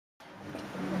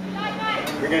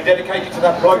We're going to dedicate it to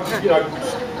that bloke, you know,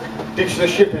 ditched the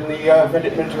ship in the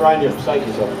Mediterranean, saved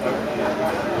himself.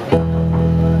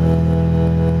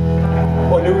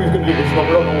 I knew he was going to do this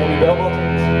number on the Warning Bell Buttons.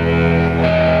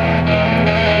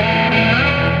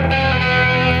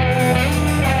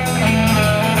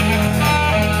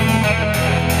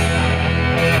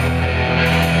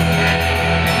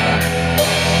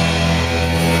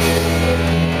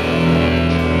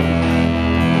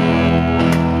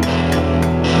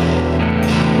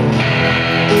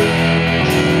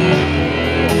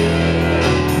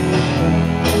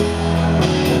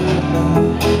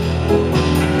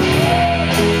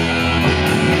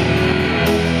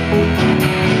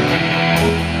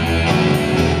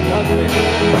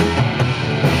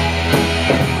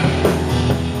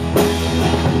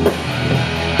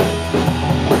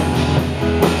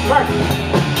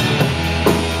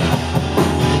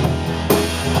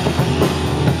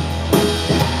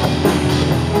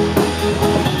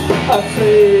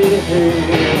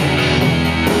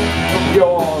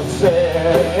 Yourself,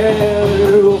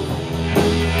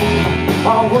 I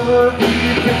heard you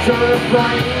picture a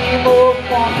frame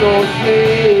upon your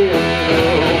shelf,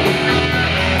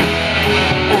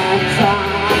 and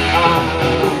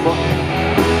time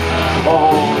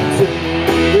until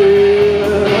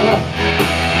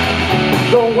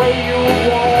the way you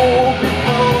walk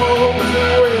becomes the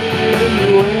way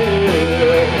you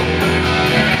live.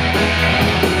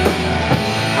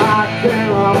 I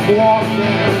cannot walk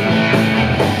there.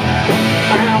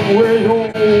 And where you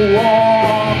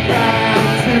walk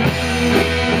into,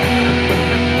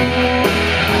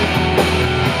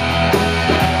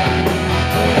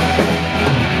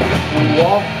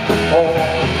 walk on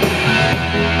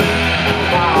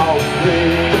my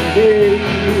way,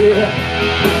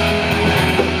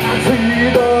 and see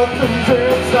the things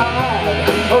inside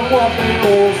of what they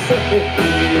all say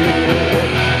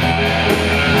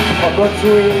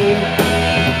between.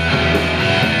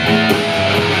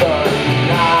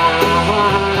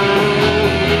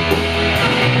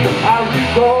 I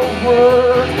read those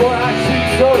words, but I see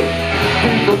so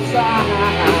deep inside.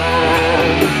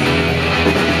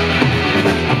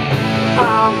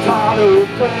 I'm tired of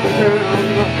thinking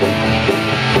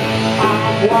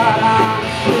I'm what I'm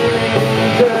seeing.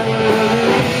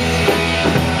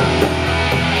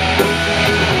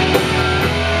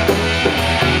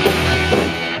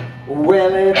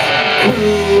 Well, it's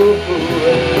cool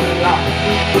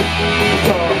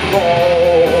to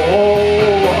call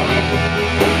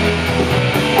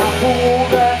a fool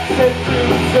that sets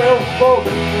himself up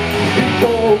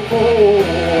before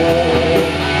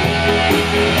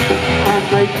and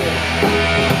make it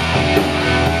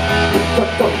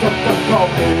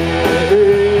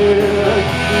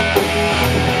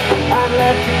and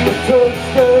let you touch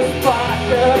the spot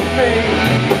that makes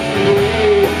you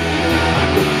in.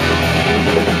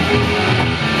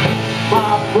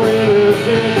 My brother's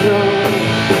in love,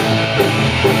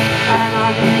 and I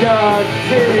need a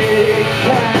big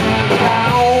can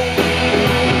down.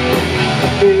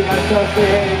 He has to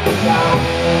take it down.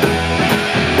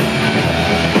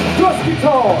 Just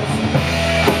guitars.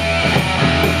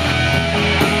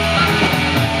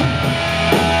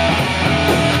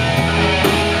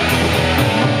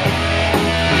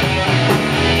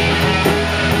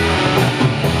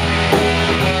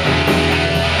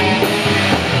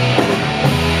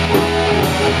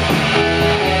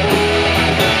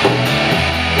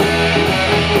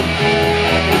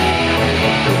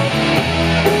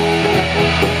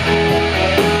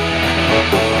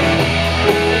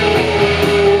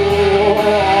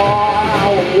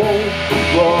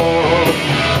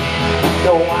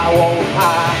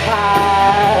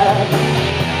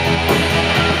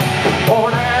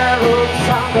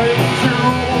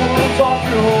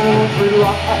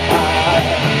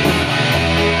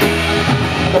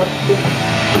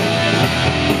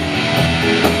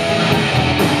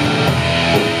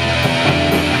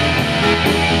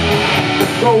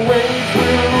 The ways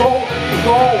will only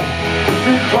go,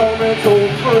 becoming so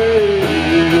free.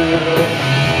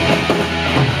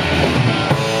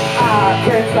 I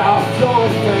can't stop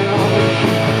jumping.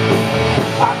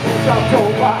 I can't stop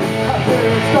jumping. I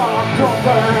can't stop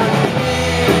jumping.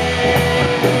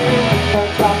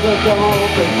 Can't stop the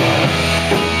jumping.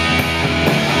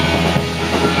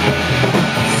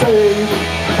 Save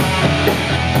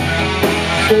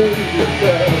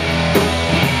yourself.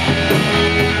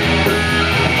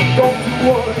 Don't you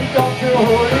worry, don't you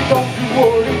hurry, don't you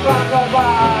worry about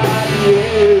nobody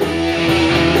else.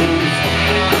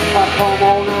 Come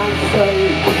on and say,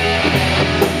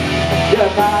 you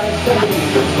gotta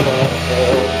save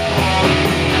yourself.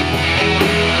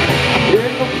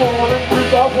 In the morning, with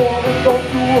the morning, don't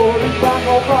you worry about nobody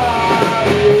else.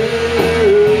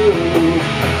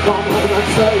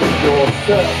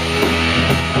 yourself.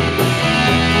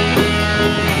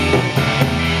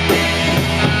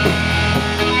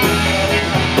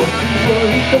 Don't you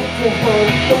worry, don't you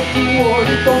hurry, don't you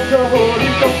worry, don't you hurry,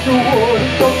 don't you worry,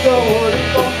 don't you worry,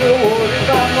 don't you worry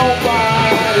about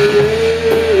nobody.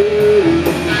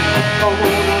 Come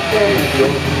on and take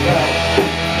yourself.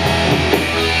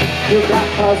 You got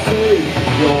to save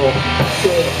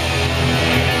yourself.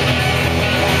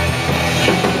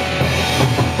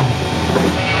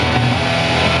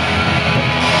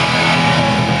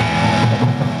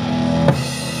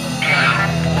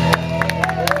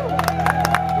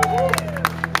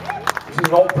 This is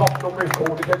an old block number, it's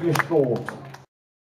called the Kidderminster.